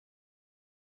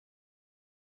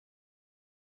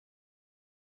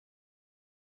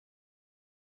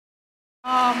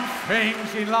Some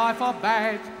things in life are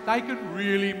bad, they can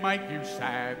really make you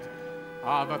sad.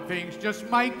 Other things just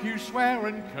make you swear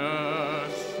and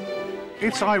curse.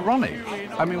 It's ironic.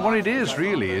 I mean, what it is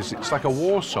really is it's like a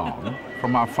war song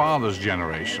from our father's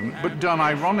generation, but done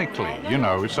ironically, you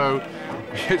know. So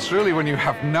it's really when you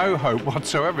have no hope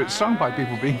whatsoever. It's sung by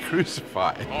people being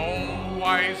crucified.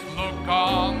 Always look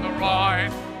on the right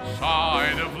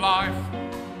side of life.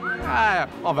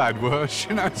 I've had worse,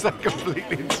 you know. It's that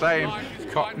completely insane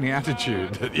Cockney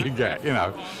attitude that you get, you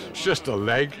know. It's just a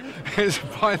leg.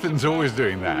 Python's always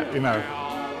doing that, you know.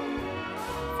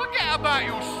 Forget about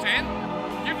your sin.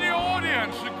 Give the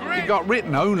audience a grip. It got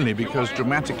written only because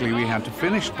dramatically we had to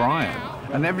finish Brian,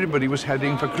 and everybody was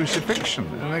heading for crucifixion.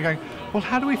 And they're going, well,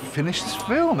 how do we finish this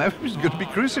film? Everybody's going to be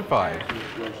crucified.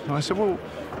 And I said, well,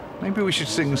 maybe we should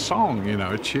sing a song, you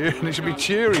know, and it should be a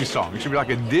cheery song. It should be like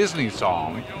a Disney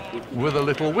song with a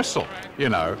little whistle, you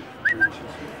know.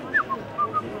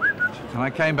 And I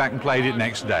came back and played it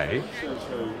next day,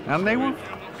 and they were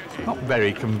not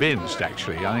very convinced,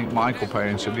 actually. I think Michael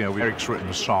Payne said, you know, Eric's written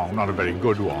a song, not a very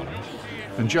good one.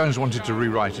 And Jones wanted to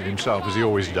rewrite it himself, as he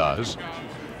always does.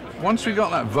 Once we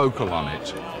got that vocal on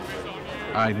it,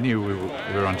 I knew we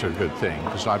were onto a good thing,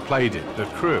 because I played it, the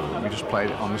crew, we just played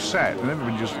it on the set, and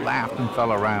everybody just laughed and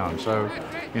fell around. So,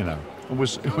 you know, it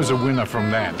was a winner from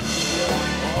then.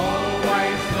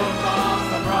 Always look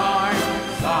on the bright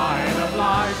side of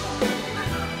life.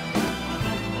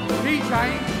 He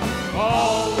changed.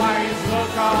 Always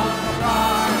look on the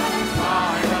bright